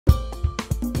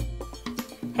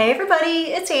Hey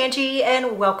everybody, it's Angie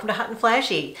and welcome to Hot and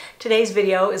Flashy. Today's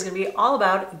video is going to be all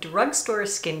about drugstore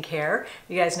skincare.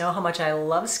 You guys know how much I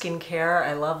love skincare.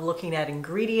 I love looking at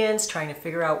ingredients, trying to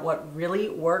figure out what really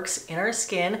works in our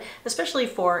skin, especially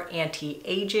for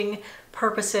anti-aging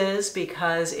purposes,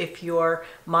 because if you're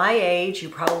my age, you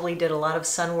probably did a lot of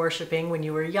sun worshiping when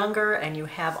you were younger and you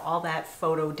have all that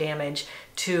photo damage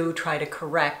to try to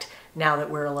correct now that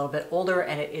we're a little bit older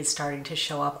and it is starting to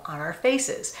show up on our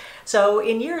faces. So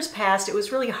in years past, it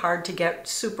was really hard to get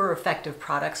super effective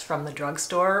products from the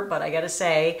drugstore, but I gotta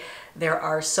say, there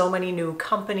are so many new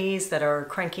companies that are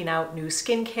cranking out new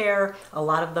skincare. A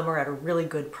lot of them are at a really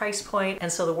good price point,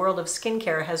 and so the world of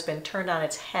skincare has been turned on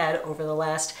its head over the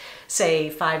last, say,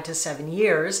 5 to 7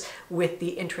 years with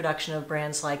the introduction of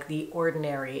brands like The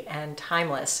Ordinary and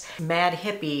Timeless, Mad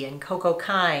Hippie and Coco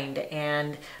Kind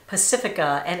and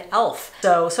Pacifica and Elf.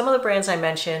 So some of the brands I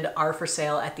mentioned are for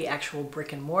sale at the actual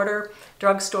brick and mortar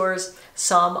drugstores.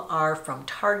 Some are from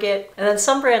Target, and then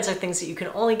some brands are things that you can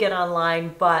only get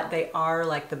online, but they are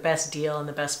like the best deal and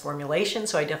the best formulation,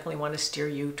 so I definitely want to steer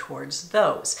you towards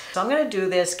those. So I'm going to do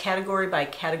this category by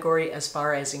category as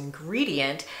far as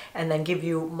ingredient, and then give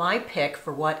you my pick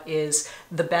for what is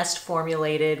the best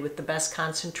formulated, with the best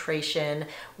concentration,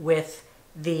 with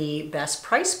the best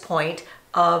price point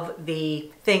of the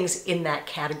things in that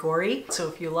category. So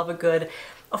if you love a good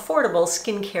affordable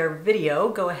skincare video,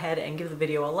 go ahead and give the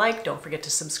video a like. Don't forget to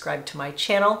subscribe to my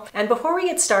channel. And before we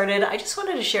get started, I just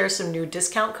wanted to share some new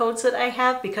discount codes that I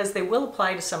have, because they will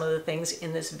apply to some of the things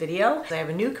in this video. I have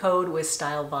a new code with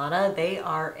Stylovana. They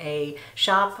are a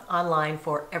shop online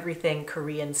for everything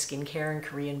Korean skincare and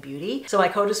Korean beauty. So my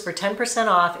code is for 10%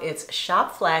 off. It's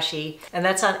HotandFlashy, and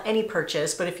that's on any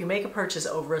purchase, but if you make a purchase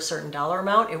over a certain dollar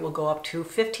amount, it will go up to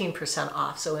 15%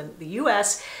 off. So in the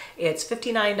US, it's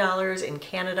 $59. In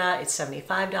Canada, it's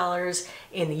 $75.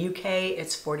 In the UK,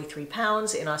 it's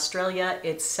 £43. In Australia,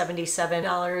 it's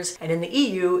 $77. And in the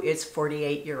EU, it's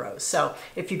 48 euros. So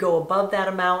if you go above that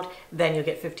amount, then you'll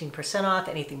get 15% off.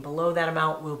 Anything below that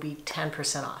amount will be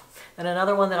 10% off. And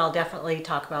another one that I'll definitely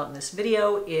talk about in this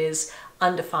video is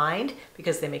Undefined,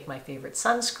 because they make my favorite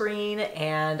sunscreen,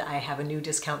 and I have a new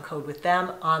discount code with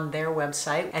them on their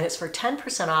website, and it's for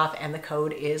 10% off, and the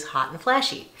code is Hot and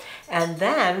Flashy. And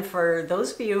then for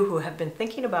those of you who have been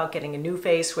thinking about getting a new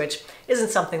face, which isn't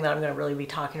something that I'm going to really be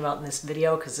talking about in this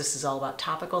video because this is all about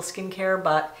topical skincare,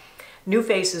 but New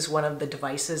Face is one of the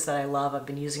devices that I love. I've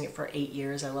been using it for 8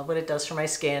 years. I love what it does for my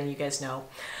skin. You guys know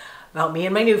about me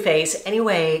and my New Face.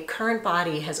 Anyway, Current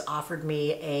Body has offered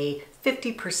me a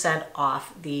 50%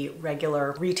 off the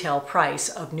regular retail price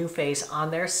of New Face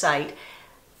on their site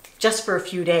just for a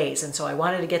few days. And so I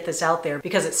wanted to get this out there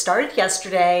because it started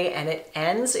yesterday and it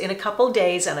ends in a couple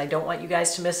days, and I don't want you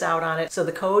guys to miss out on it. So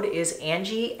the code is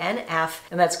AngieNF,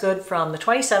 and that's good from the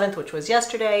 27th, which was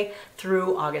yesterday,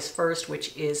 through August 1st,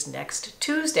 which is next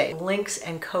Tuesday. Links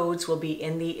and codes will be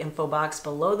in the info box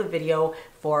below the video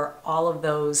for all of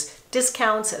those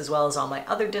discounts, as well as all my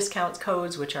other discount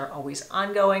codes, which are always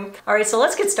ongoing. All right, so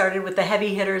let's get started with the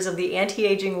heavy hitters of the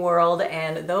anti-aging world,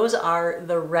 and those are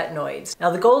the retinoids. Now,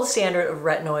 the gold standard of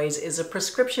retinoids is a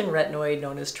prescription retinoid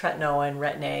known as tretinoin,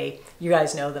 Retin-A. You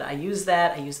guys know that I use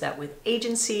that. I use that with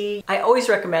agency. I always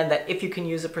recommend that if you can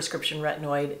use a prescription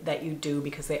retinoid, that you do,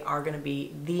 because they are going to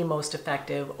be the most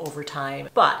effective over time.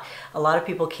 But a lot of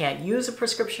people can't use a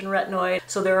prescription retinoid,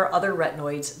 so there are other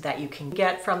retinoids that you can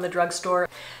get from the drugstore.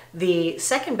 The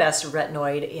second best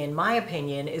retinoid, in my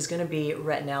opinion, is going to be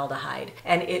retinaldehyde,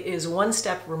 and it is one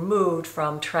step removed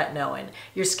from tretinoin.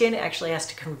 Your skin actually has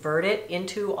to convert it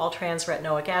into all-trans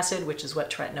retinoic acid, which is what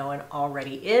tretinoin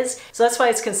already is. So that's why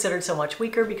it's considered so much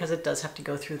weaker, because it does have to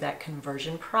go through that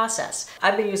conversion process.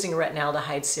 I've been using a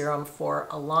retinaldehyde serum for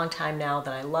a long time now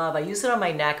that I love. I use it on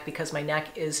my neck because my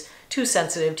neck is too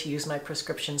sensitive to use my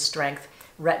prescription strength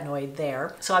retinoid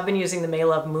there. So I've been using the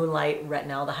Maylove Moonlight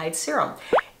Retinaldehyde Serum.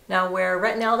 Now, where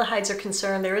retinaldehydes are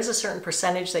concerned, there is a certain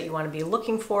percentage that you want to be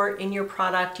looking for in your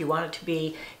product. You want it to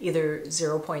be either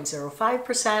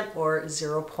 0.05% or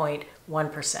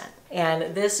 0.1%.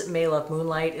 And this Maylove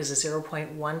Moonlight is a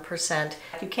 0.1%.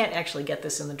 You can't actually get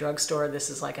this in the drugstore. This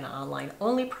is like an online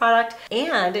only product.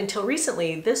 And until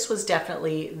recently, this was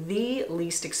definitely the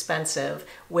least expensive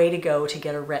way to go to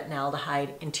get a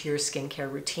retinaldehyde into your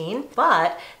skincare routine.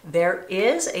 But there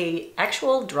is a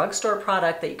actual drugstore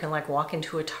product that you can like walk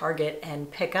into a Target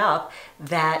and pick up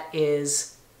that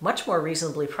is much more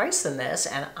reasonably priced than this,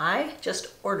 and I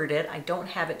just ordered it. I don't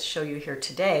have it to show you here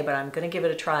today, but I'm going to give it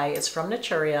a try. It's from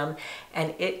Naturium,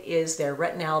 and it is their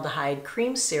retinaldehyde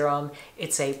cream serum.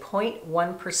 It's a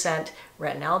 0.1%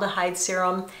 retinaldehyde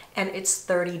serum, and it's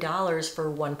 $30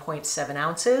 for 1.7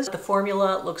 ounces. The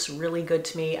formula looks really good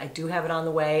to me. I do have it on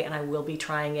the way, and I will be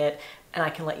trying it, and I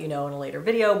can let you know in a later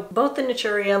video. Both the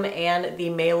Naturium and the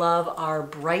Maylove are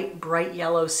bright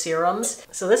yellow serums.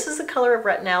 So this is the color of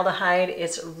retinaldehyde.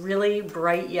 It's really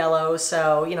bright yellow.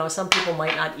 So, you know, some people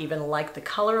might not even like the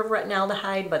color of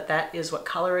retinaldehyde, but that is what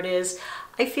color it is.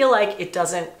 I feel like it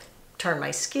doesn't turn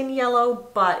my skin yellow,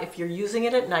 but if you're using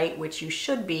it at night, which you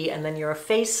should be, and then you're a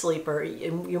face sleeper,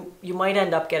 you might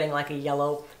end up getting like a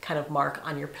yellow kind of mark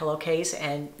on your pillowcase,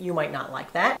 and you might not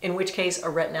like that, in which case a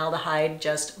retinaldehyde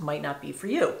just might not be for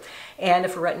you. And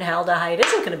if a retinaldehyde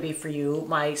isn't going to be for you,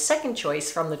 my second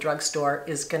choice from the drugstore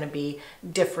is going to be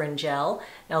Differin Gel.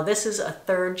 Now this is a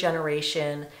 3rd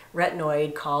generation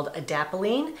retinoid called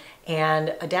adapalene, and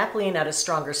adapalene at a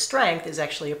stronger strength is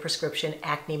actually a prescription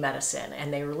acne medicine,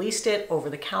 and they released it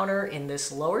over the counter in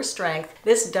this lower strength.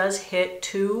 This does hit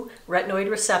 2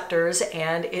 retinoid receptors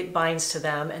and it binds to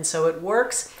them, and so it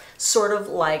works sort of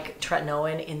like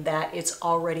tretinoin in that it's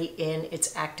already in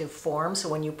its active form. So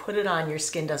when you put it on, your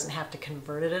skin doesn't have to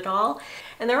convert it at all.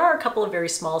 And there are a couple of very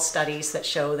small studies that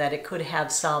show that it could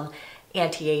have some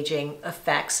anti-aging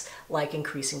effects, like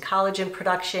increasing collagen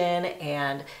production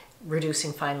and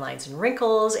reducing fine lines and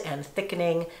wrinkles and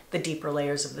thickening the deeper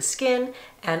layers of the skin.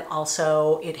 And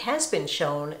also it has been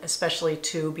shown especially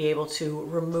to be able to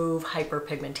remove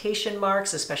hyperpigmentation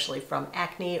marks, especially from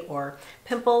acne or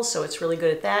pimples. So it's really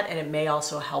good at that, and it may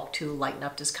also help to lighten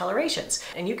up discolorations.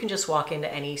 And you can just walk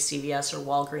into any CVS or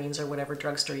Walgreens or whatever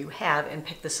drugstore you have and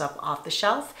pick this up off the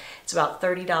shelf. It's about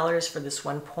 $30 for this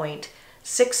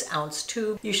 1.6 ounce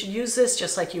tube. You should use this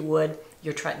just like you would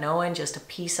your tretinoin, just a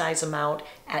pea-size amount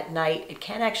at night. It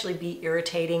can actually be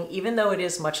irritating, even though it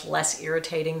is much less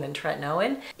irritating than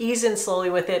tretinoin. Ease in slowly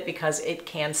with it because it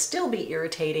can still be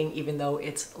irritating, even though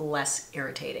it's less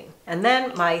irritating. And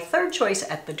then my third choice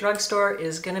at the drugstore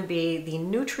is going to be the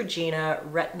Neutrogena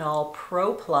Retinol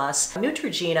Pro Plus.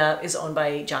 Neutrogena is owned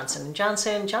by Johnson &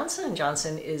 Johnson. Johnson &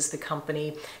 Johnson is the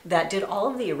company that did all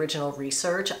of the original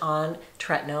research on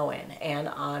tretinoin and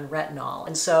on retinol.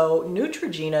 And so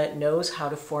Neutrogena knows how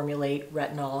to formulate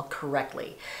retinol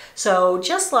correctly. So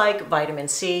just like vitamin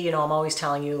C, you know, I'm always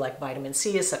telling you, like, vitamin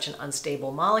C is such an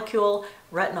unstable molecule,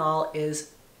 retinol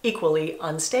is equally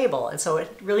unstable, and so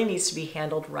it really needs to be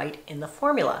handled right in the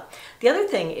formula. The other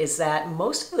thing is that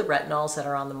most of the retinols that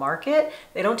are on the market,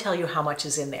 they don't tell you how much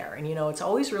is in there. And you know, it's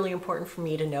always really important for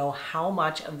me to know how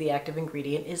much of the active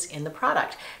ingredient is in the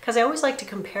product, because I always like to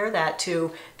compare that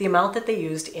to the amount that they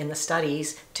used in the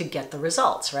studies to get the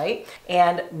results, right?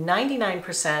 And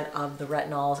 99% of the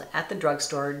retinols at the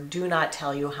drugstore do not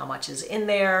tell you how much is in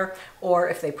there, or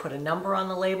if they put a number on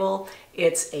the label,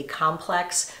 it's a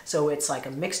complex, so it's like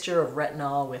a mixture of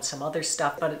retinol with some other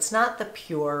stuff, but it's not the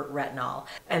pure retinol.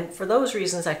 And for those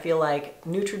reasons, I feel like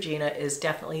Neutrogena is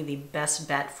definitely the best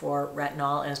bet for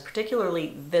retinol, and it's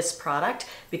particularly this product,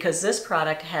 because this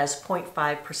product has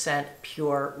 0.5%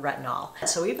 pure retinol.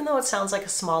 So even though it sounds like a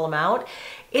small amount,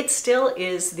 it still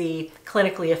is the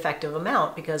clinically effective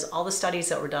amount, because all the studies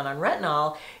that were done on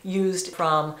retinol used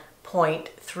from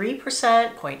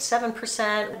 0.3%,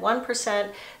 0.7%,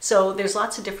 1%. So there's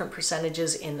lots of different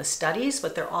percentages in the studies,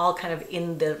 but they're all kind of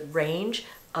in the range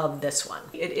of this one.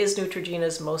 It is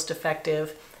Neutrogena's most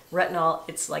effective retinol.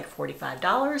 It's like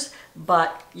 $45,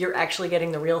 but you're actually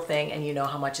getting the real thing and you know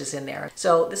how much is in there.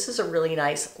 So this is a really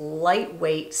nice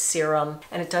lightweight serum,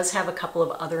 and it does have a couple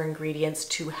of other ingredients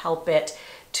to help it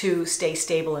to stay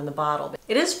stable in the bottle.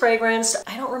 It is fragranced.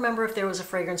 I don't remember if there was a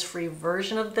fragrance-free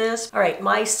version of this. All right,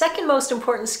 my second most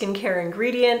important skincare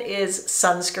ingredient is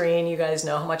sunscreen. You guys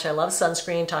know how much I love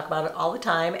sunscreen, talk about it all the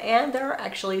time, and there are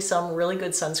actually some really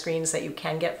good sunscreens that you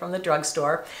can get from the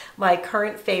drugstore. My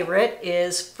current favorite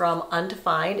is from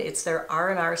Undefined. It's their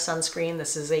R&R sunscreen.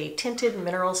 This is a tinted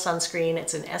mineral sunscreen.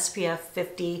 It's an SPF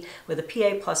 50 with a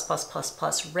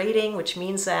PA++++ rating, which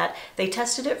means that they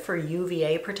tested it for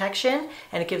UVA protection,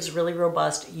 and it gives really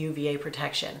robust UVA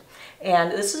protection.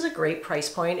 And this is a great price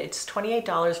point. It's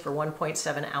 $28 for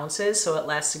 1.7 ounces, so it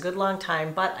lasts a good long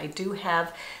time, but I do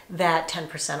have that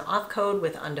 10% off code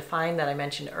with Undefined that I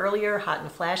mentioned earlier,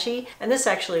 HotandFlashy, and this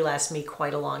actually lasts me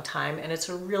quite a long time, and it's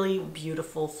a really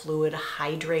beautiful, fluid,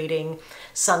 hydrating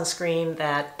sunscreen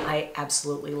that I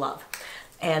absolutely love.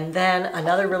 And then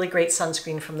another really great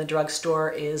sunscreen from the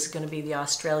drugstore is going to be the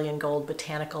Australian Gold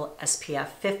Botanical SPF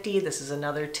 50. This is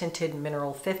another tinted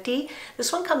mineral 50.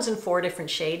 This one comes in 4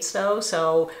 different shades though,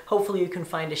 so hopefully you can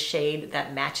find a shade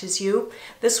that matches you.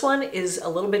 This one is a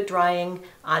little bit drying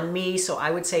on me, so I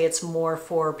would say it's more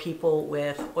for people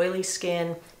with oily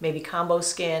skin, maybe combo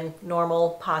skin,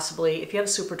 normal possibly. If you have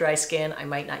super dry skin, I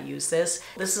might not use this.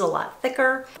 This is a lot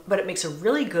thicker, but it makes a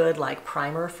really good like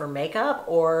primer for makeup,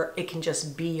 or it can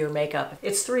just be your makeup.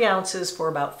 It's 3 ounces for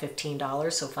about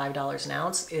 $15, so $5 an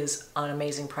ounce is an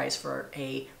amazing price for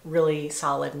a really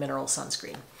solid mineral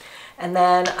sunscreen. And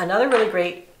then another really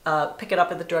great pick it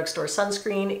up at the drugstore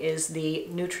sunscreen is the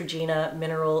Neutrogena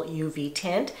Mineral UV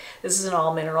Tint. This is an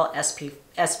all mineral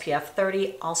SPF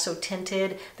 30, also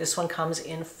tinted. This one comes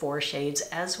in 4 shades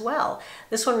as well.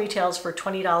 This one retails for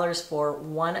 $20 for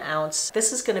 1 ounce.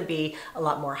 This is going to be a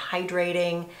lot more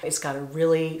hydrating. It's got a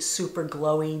really super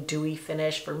glowy, dewy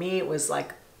finish. For me, it was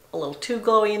like a little too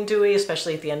glowy and dewy,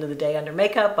 especially at the end of the day under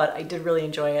makeup, but I did really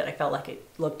enjoy it. I felt like it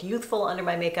looked youthful under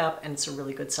my makeup, and it's a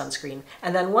really good sunscreen.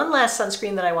 And then one last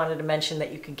sunscreen that I wanted to mention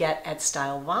that you can get at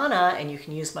Stylovana, and you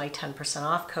can use my 10%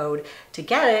 off code to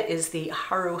get it, is the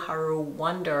Haru Haru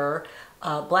Wonder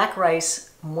Black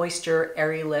Rice Moisture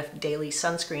Airy Lift Daily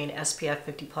Sunscreen SPF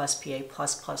 50 PA+++++.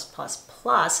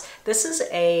 This is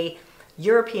a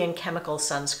European chemical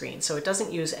sunscreen, so it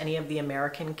doesn't use any of the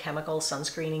American chemical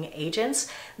sunscreening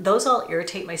agents. Those all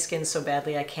irritate my skin so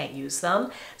badly I can't use them.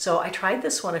 So I tried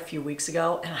this one a few weeks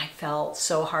ago and I fell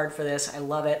so hard for this. I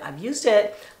love it. I've used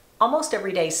it almost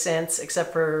every day since,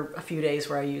 except for a few days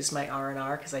where I used my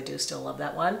R&R because I do still love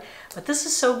that one. But this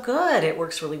is so good. It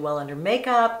works really well under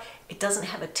makeup. It doesn't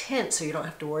have a tint, so you don't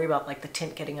have to worry about like the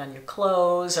tint getting on your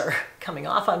clothes or coming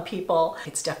off on people.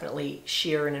 It's definitely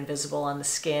sheer and invisible on the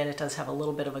skin. It does have a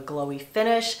little bit of a glowy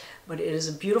finish, but it is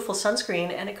a beautiful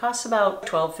sunscreen, and it costs about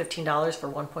 $12, $15 for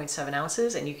 1.7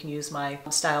 ounces, and you can use my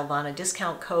Stylovana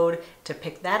discount code to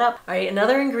pick that up. All right,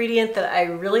 another ingredient that I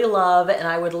really love, and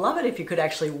I would love it if you could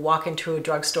actually walk into a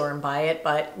drugstore and buy it,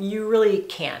 but you really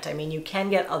can't. I mean, you can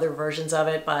get other versions of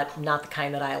it, but not the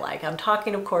kind that I like. I'm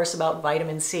talking, of course, about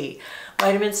vitamin C.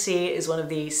 Vitamin C is one of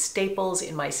the staples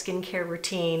in my skincare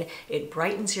routine. It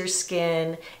brightens your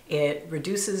skin, it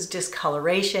reduces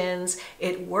discolorations,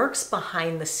 it works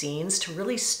behind the scenes to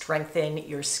really strengthen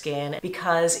your skin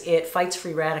because it fights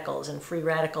free radicals, and free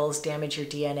radicals damage your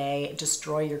DNA,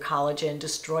 destroy your collagen,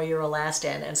 destroy your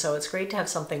elastin, and so it's great to have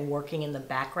something working in the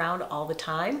background all the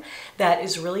time that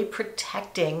is really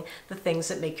protecting the things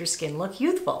that make your skin look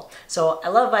youthful. So I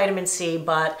love vitamin C,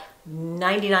 but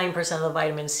 99% of the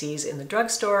vitamin C's in the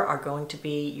drugstore are going to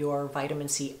be your vitamin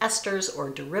C esters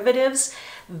or derivatives.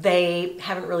 They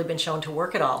haven't really been shown to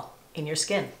work at all in your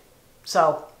skin.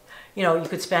 So, you know, you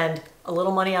could spend a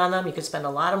little money on them, you could spend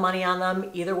a lot of money on them.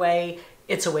 Either way,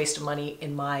 it's a waste of money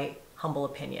in my humble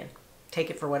opinion. Take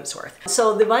it for what it's worth.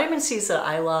 So the vitamin C's that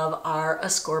I love are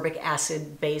ascorbic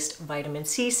acid-based vitamin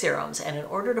C serums, and in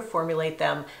order to formulate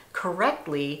them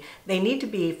correctly, they need to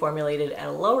be formulated at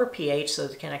a lower pH so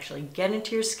they can actually get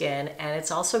into your skin, and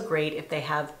it's also great if they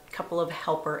have a couple of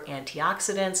helper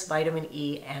antioxidants, vitamin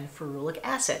E and ferulic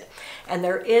acid. And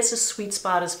there is a sweet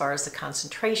spot as far as the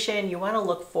concentration. You want to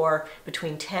look for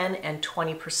between 10 and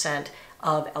 20%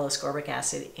 of L-ascorbic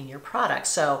acid in your product.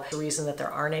 So the reason that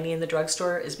there aren't any in the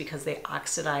drugstore is because they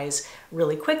oxidize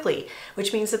really quickly,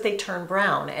 which means that they turn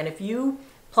brown. And if you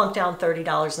plunk down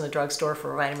 $30 in the drugstore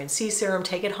for a vitamin C serum,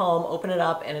 take it home, open it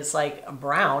up, and it's like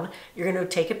brown, you're going to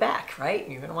take it back, right?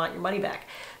 You're going to want your money back.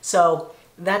 So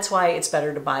that's why it's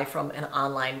better to buy from an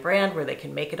online brand where they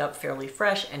can make it up fairly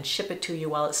fresh and ship it to you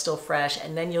while it's still fresh,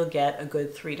 and then you'll get a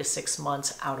good 3 to 6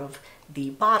 months out of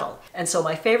the bottle. And so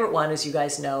my favorite one, as you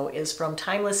guys know, is from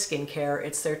Timeless Skincare.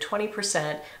 It's their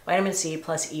 20% vitamin C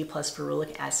plus E plus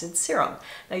ferulic acid serum.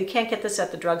 Now you can't get this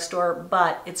at the drugstore,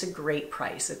 but it's a great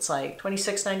price. It's like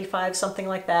 $26.95, something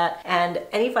like that. And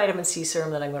any vitamin C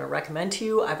serum that I'm going to recommend to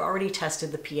you, I've already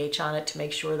tested the pH on it to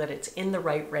make sure that it's in the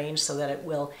right range so that it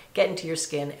will get into your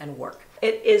skin and work.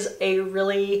 It is a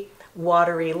really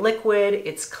watery liquid.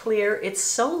 It's clear. It's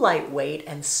so lightweight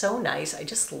and so nice. I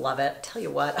just love it. I tell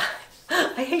you what,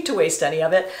 I hate to waste any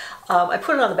of it. I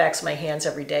put it on the backs of my hands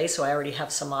every day, so I already have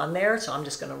some on there. So I'm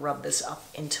just going to rub this up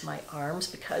into my arms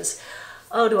because,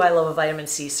 oh, do I love a vitamin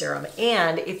C serum.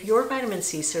 And if your vitamin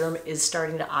C serum is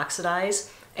starting to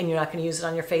oxidize and you're not going to use it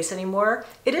on your face anymore,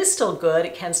 it is still good.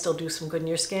 It can still do some good in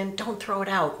your skin. Don't throw it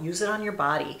out. Use it on your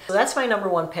body. So that's my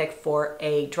 #1 pick for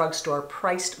a drugstore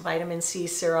priced vitamin C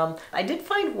serum. I did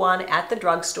find one at the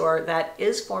drugstore that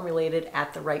is formulated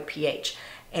at the right pH.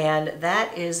 and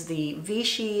that is the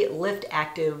Vichy Lift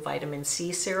Active Vitamin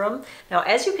C Serum. Now,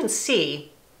 as you can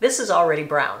see, this is already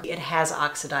brown. It has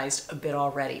oxidized a bit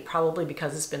already, probably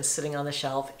because it's been sitting on the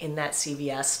shelf in that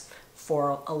CVS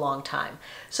for a long time.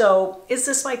 So is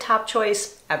this my top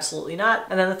choice? Absolutely not.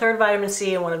 And then the third vitamin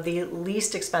C, and one of the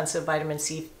least expensive vitamin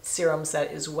C serums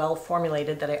that is well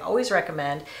formulated that I always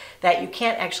recommend, that you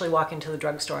can't actually walk into the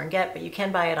drugstore and get, but you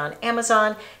can buy it on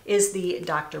Amazon, is the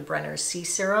Dr. Brenner's C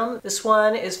Serum. This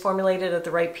one is formulated at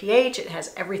the right pH. It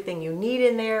has everything you need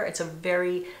in there. It's a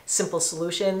very simple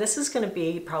solution. This is going to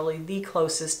be probably the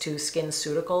closest to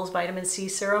SkinCeuticals vitamin C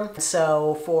serum.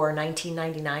 So for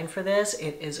 $19.99 for this,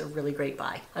 it is a really great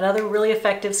buy. Another really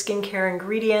effective skincare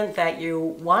ingredient that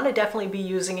you want to definitely be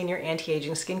using in your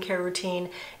anti-aging skincare routine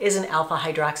is an alpha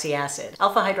hydroxy acid.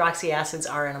 Alpha hydroxy acids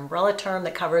are an umbrella term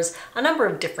that covers a number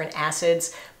of different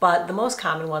acids, but the most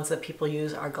common ones that people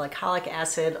use are glycolic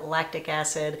acid, lactic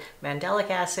acid,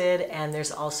 mandelic acid, and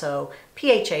there's also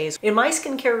PHAs. In my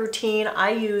skincare routine,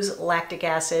 I use lactic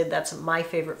acid. That's my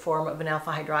favorite form of an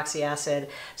alpha hydroxy acid.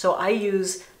 So I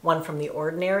use one from The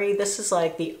Ordinary. This is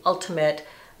like the ultimate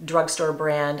drugstore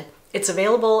brand. It's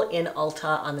available in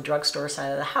Ulta on the drugstore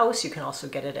side of the house. You can also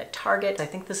get it at Target. I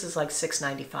think this is like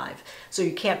 $6.95. So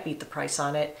you can't beat the price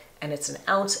on it. And it's an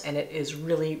ounce, and it is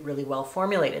really, really well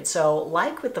formulated. So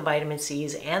like with the vitamin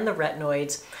C's and the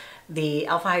retinoids, the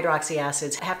alpha hydroxy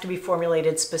acids have to be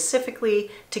formulated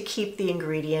specifically to keep the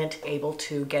ingredient able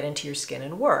to get into your skin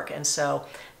and work. And so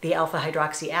the alpha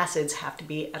hydroxy acids have to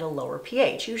be at a lower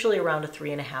pH, usually around a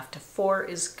 3.5 to 4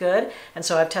 is good. And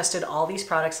so I've tested all these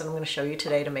products that I'm going to show you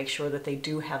today to make sure that they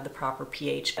do have the proper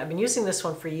pH. I've been using this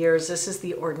one for years. This is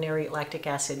the Ordinary Lactic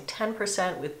Acid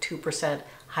 10% with 2%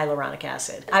 hyaluronic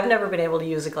acid. I've never been able to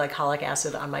use a glycolic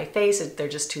acid on my face. They're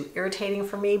just too irritating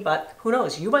for me, but who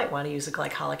knows, you might want to use a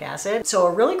glycolic acid. So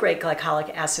a really great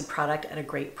glycolic acid product at a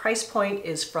great price point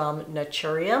is from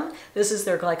Naturium. This is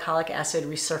their glycolic acid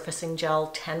resurfacing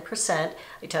gel 10%.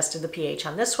 I tested the pH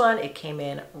on this one. It came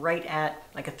in right at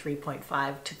like a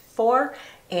 3.5 to 4.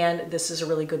 And this is a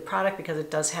really good product because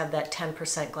it does have that 10%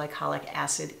 glycolic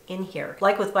acid in here.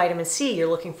 Like with vitamin C, you're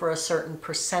looking for a certain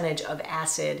percentage of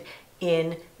acid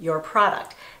in your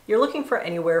product. You're looking for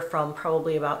anywhere from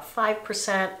probably about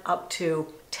 5% up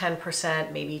to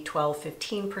 10%, maybe 12,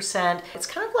 15%. It's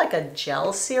kind of like a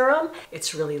gel serum.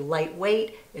 It's really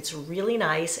lightweight. It's really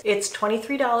nice. It's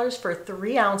 $23 for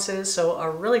 3 ounces, so a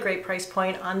really great price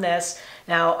point on this.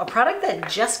 Now, a product that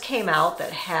just came out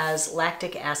that has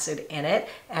lactic acid in it,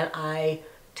 and I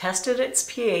tested its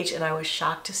pH and I was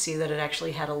shocked to see that it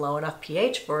actually had a low enough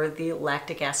pH for the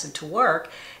lactic acid to work,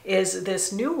 is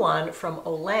this new one from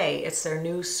Olay. It's their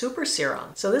new super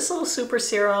serum. So this little super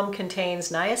serum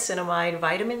contains niacinamide,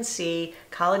 vitamin C,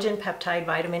 collagen peptide,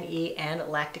 vitamin E, and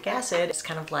lactic acid. It's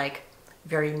kind of like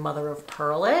very mother of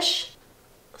pearl-ish.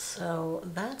 So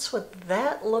that's what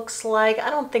that looks like.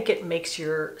 I don't think it makes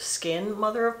your skin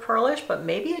mother of pearlish, but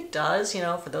maybe it does, you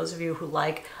know, for those of you who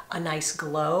like a nice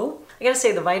glow. I gotta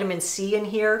say the vitamin C in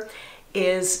here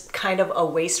is kind of a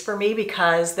waste for me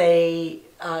because they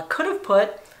could have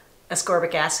put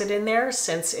ascorbic acid in there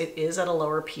since it is at a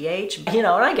lower pH. You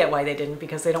know, and I get why they didn't,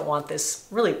 because they don't want this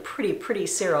really pretty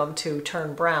serum to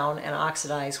turn brown and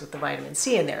oxidize with the vitamin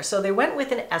C in there. So they went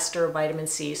with an ester of vitamin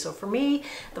C. So for me,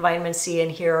 the vitamin C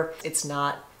in here, it's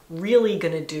not really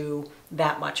gonna do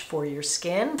that much for your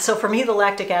skin. So for me, the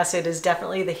lactic acid is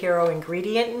definitely the hero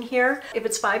ingredient in here. If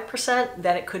it's 5%,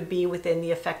 then it could be within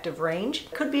the effective range.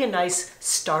 It could be a nice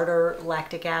starter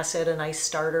lactic acid, a nice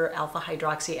starter alpha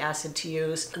hydroxy acid to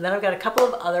use. And then I've got a couple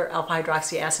of other alpha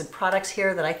hydroxy acid products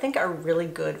here that I think are really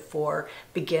good for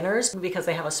beginners because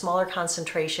they have a smaller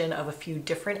concentration of a few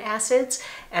different acids,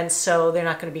 and so they're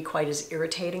not going to be quite as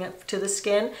irritating to the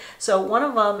skin. So one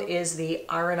of them is the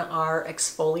R&R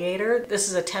exfoliator. This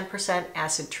is a 10%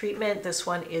 acid treatment. This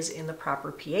one is in the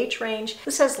proper pH range.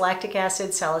 This has lactic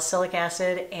acid, salicylic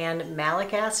acid, and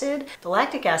malic acid. The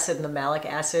lactic acid and the malic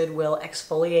acid will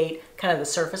exfoliate kind of the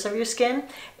surface of your skin,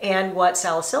 and what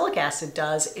salicylic acid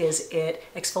does is it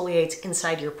exfoliates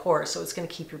inside your pores, so it's going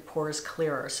to keep your pores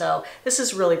clearer. So this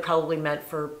is really probably meant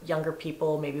for younger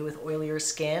people, maybe with oilier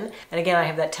skin. And again, I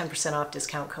have that 10% off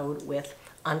discount code with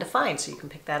Undefined, so you can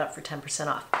pick that up for 10%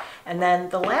 off. And then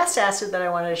the last acid that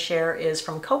I wanted to share is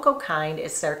from Cocoa Kind.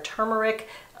 It's their turmeric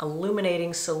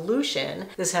illuminating solution.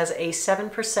 This has a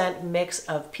 7% mix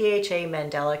of PHA,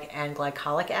 mandelic, and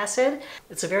glycolic acid.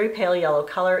 It's a very pale yellow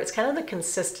color. It's kind of the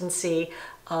consistency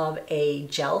of a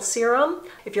gel serum.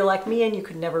 If you're like me and you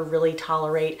could never really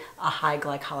tolerate a high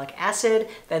glycolic acid,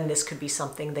 then this could be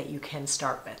something that you can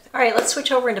start with. All right, let's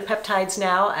switch over into peptides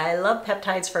now. I love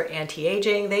peptides for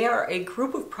anti-aging. They are a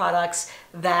group of products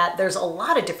that there's a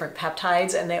lot of different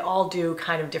peptides and they all do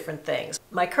kind of different things.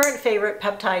 My current favorite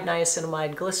peptide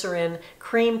niacinamide glycerin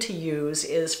cream to use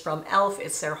is from e.l.f.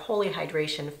 It's their Holy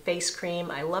Hydration face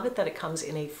cream. I love it that it comes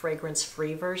in a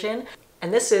fragrance-free version.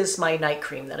 And this is my night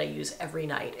cream that I use every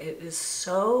night. It is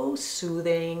so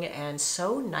soothing and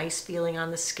so nice feeling on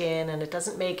the skin, and it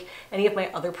doesn't make any of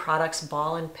my other products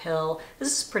ball and pill.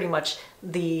 This is pretty much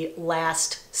the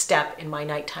last step in my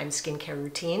nighttime skincare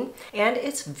routine, and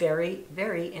it's very,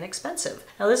 very inexpensive.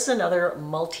 Now this is another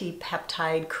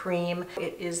multi-peptide cream.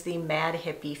 It is the Mad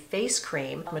Hippie Face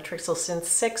Cream. Matrixyl Synth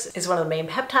 6 is one of the main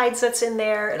peptides that's in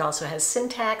there. It also has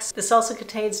Syntax. This also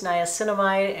contains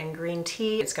niacinamide and green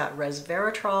tea. It's got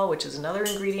resveratrol, which is another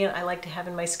ingredient I like to have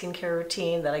in my skincare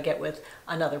routine that I get with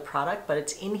another product, but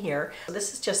it's in here. So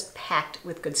this is just packed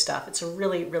with good stuff. It's a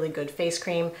really, really good face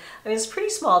cream. I mean, it's a pretty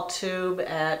small tube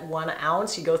at 1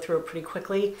 ounce. You go through it pretty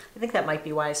quickly. I think that might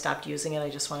be why I stopped using it. I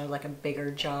just wanted like a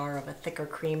bigger jar of a thicker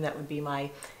cream that would be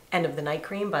my end of the night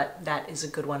cream, but that is a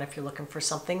good one if you're looking for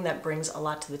something that brings a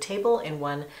lot to the table in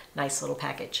one nice little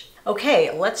package. Okay,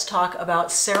 let's talk about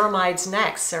ceramides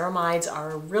next. Ceramides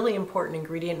are a really important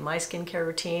ingredient in my skincare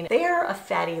routine. They are a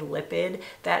fatty lipid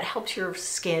that helps your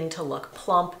skin to look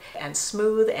plump and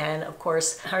smooth, and of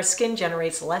course our skin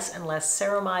generates less and less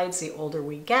ceramides the older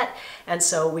we get, and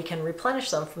so we can replenish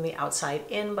them from the outside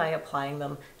in by applying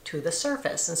them to the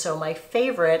surface. And so my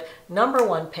favorite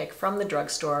 #1 pick from the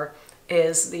drugstore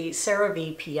is the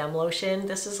CeraVe PM lotion.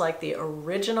 This is like the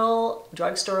original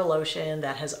drugstore lotion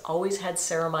that has always had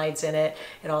ceramides in it.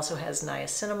 It also has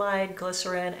niacinamide,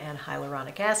 glycerin, and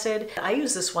hyaluronic acid. I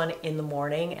use this one in the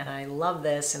morning and I love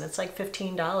this, and it's like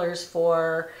 $15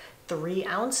 for 3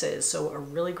 ounces, so a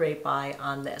really great buy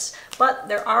on this. But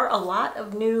there are a lot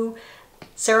of new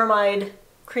ceramide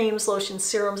creams, lotions,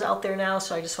 serums out there now,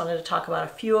 so I just wanted to talk about a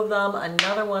few of them.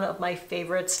 Another one of my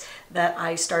favorites that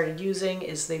I started using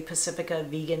is the Pacifica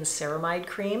Vegan Ceramide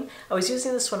Cream. I was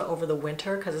using this one over the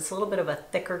winter because it's a little bit of a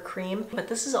thicker cream, but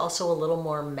this is also a little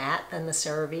more matte than the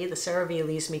CeraVe. The CeraVe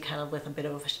leaves me kind of with a bit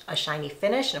of a shiny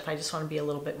finish, and if I just want to be a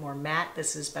little bit more matte,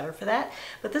 this is better for that.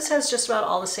 But this has just about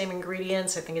all the same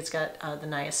ingredients. I think it's got the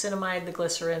niacinamide, the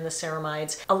glycerin, the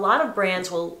ceramides. A lot of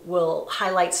brands will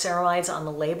highlight ceramides on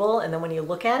the label, and then when you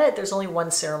look at it, there's only one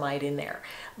ceramide in there.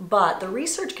 But the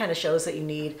research kind of shows that you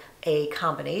need a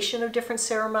combination of different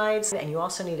ceramides, and you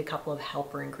also need a couple of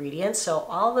helper ingredients. So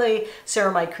all the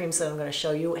ceramide creams that I'm going to show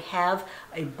you have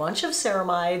a bunch of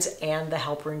ceramides and the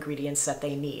helper ingredients that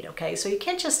they need, okay? So you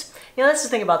can't just, that's the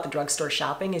thing about the drugstore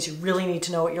shopping, is you really need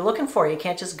to know what you're looking for. You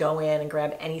can't just go in and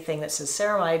grab anything that says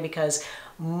ceramide, because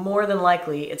more than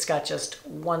likely it's got just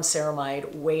one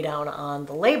ceramide way down on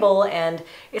the label, and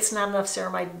it's not enough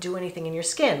ceramide to do anything in your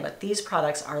skin. But these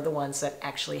products are the ones that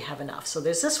actually have enough. So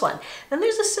there's this one. Then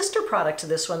there's a sister product to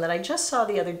this one that I just saw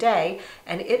the other day,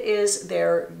 and it is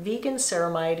their Vegan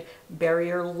Ceramide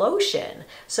Barrier Lotion.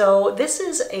 So this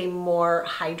is a more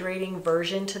hydrating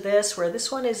version to this, where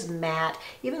this one is matte.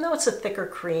 Even though it's a thicker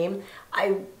cream,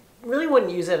 I really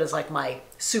wouldn't use it as like my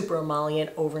super emollient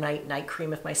overnight night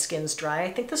cream if my skin's dry.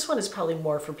 I think this one is probably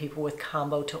more for people with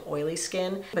combo to oily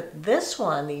skin. But this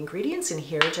one, the ingredients in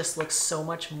here just look so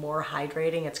much more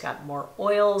hydrating. It's got more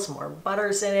oils, more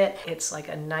butters in it. It's like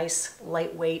a nice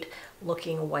lightweight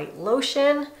looking white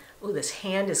lotion. Ooh, this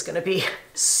hand is gonna be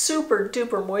super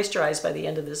duper moisturized by the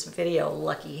end of this video.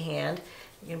 Lucky hand.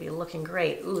 You're gonna be looking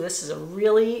great. Ooh, this is a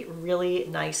really, really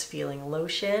nice feeling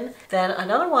lotion. Then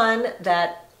another one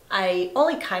that I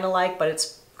only kind of like, but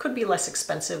it's could be less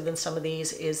expensive than some of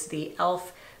these, is the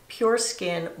e.l.f. Pure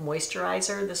Skin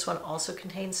Moisturizer. This one also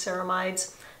contains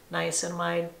ceramides,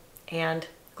 niacinamide, and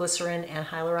glycerin and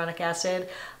hyaluronic acid.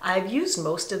 I've used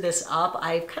most of this up.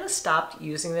 I've kind of stopped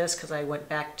using this because I went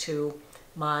back to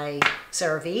my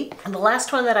CeraVe. And the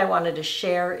last one that I wanted to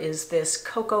share is this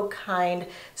Cocoa Kind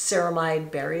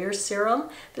Ceramide Barrier Serum.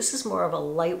 This is more of a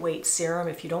lightweight serum.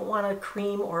 If you don't want a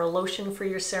cream or a lotion for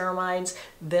your ceramides,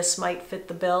 this might fit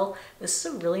the bill. This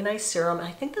is a really nice serum, and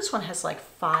I think this one has like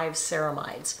 5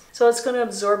 ceramides. So it's going to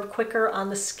absorb quicker on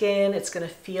the skin. It's going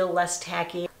to feel less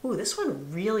tacky. Ooh, this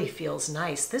one really feels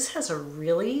nice. This has a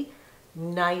really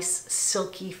nice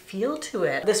silky feel to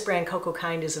it. This brand Coco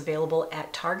Kind is available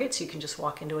at Target, so you can just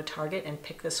walk into a Target and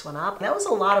pick this one up. That was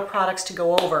a lot of products to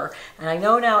go over, and I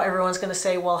know now everyone's going to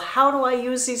say, well, how do I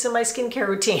use these in my skincare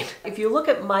routine? If you look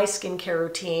at my skincare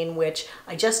routine, which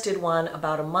I just did one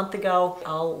about a month ago,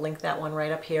 I'll link that one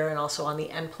right up here and also on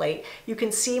the end plate, you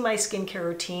can see my skincare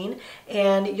routine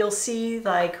and you'll see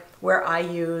like where I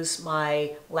use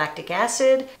my lactic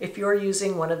acid. If you're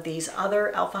using one of these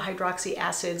other alpha hydroxy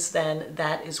acids, then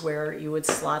that is where you would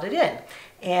slot it in.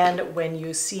 And when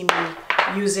you see me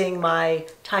using my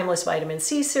Timeless Vitamin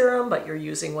C serum, but you're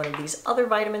using one of these other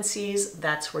vitamin Cs,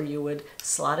 that's where you would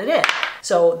slot it in.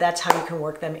 So that's how you can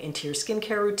work them into your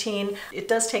skincare routine. It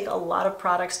does take a lot of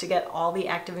products to get all the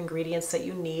active ingredients that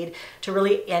you need to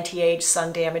really anti-age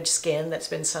sun-damaged skin that's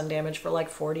been sun-damaged for like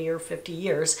 40 or 50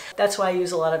 years. That's why I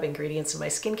use a lot of ingredients in my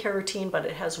skincare routine, but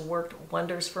it has worked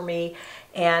wonders for me.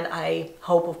 And I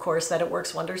hope, of course, that it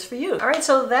works wonders for you. All right,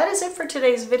 so that is it for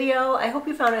today's video. I hope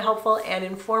you found it helpful and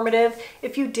informative.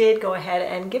 If you did, go ahead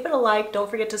and give it a like. Don't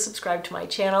forget to subscribe to my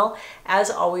channel. As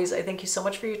always, I thank you so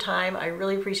much for your time. I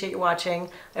really appreciate you watching.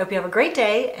 I hope you have a great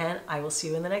day, and I will see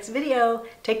you in the next video.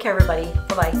 Take care, everybody.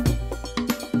 Bye-bye.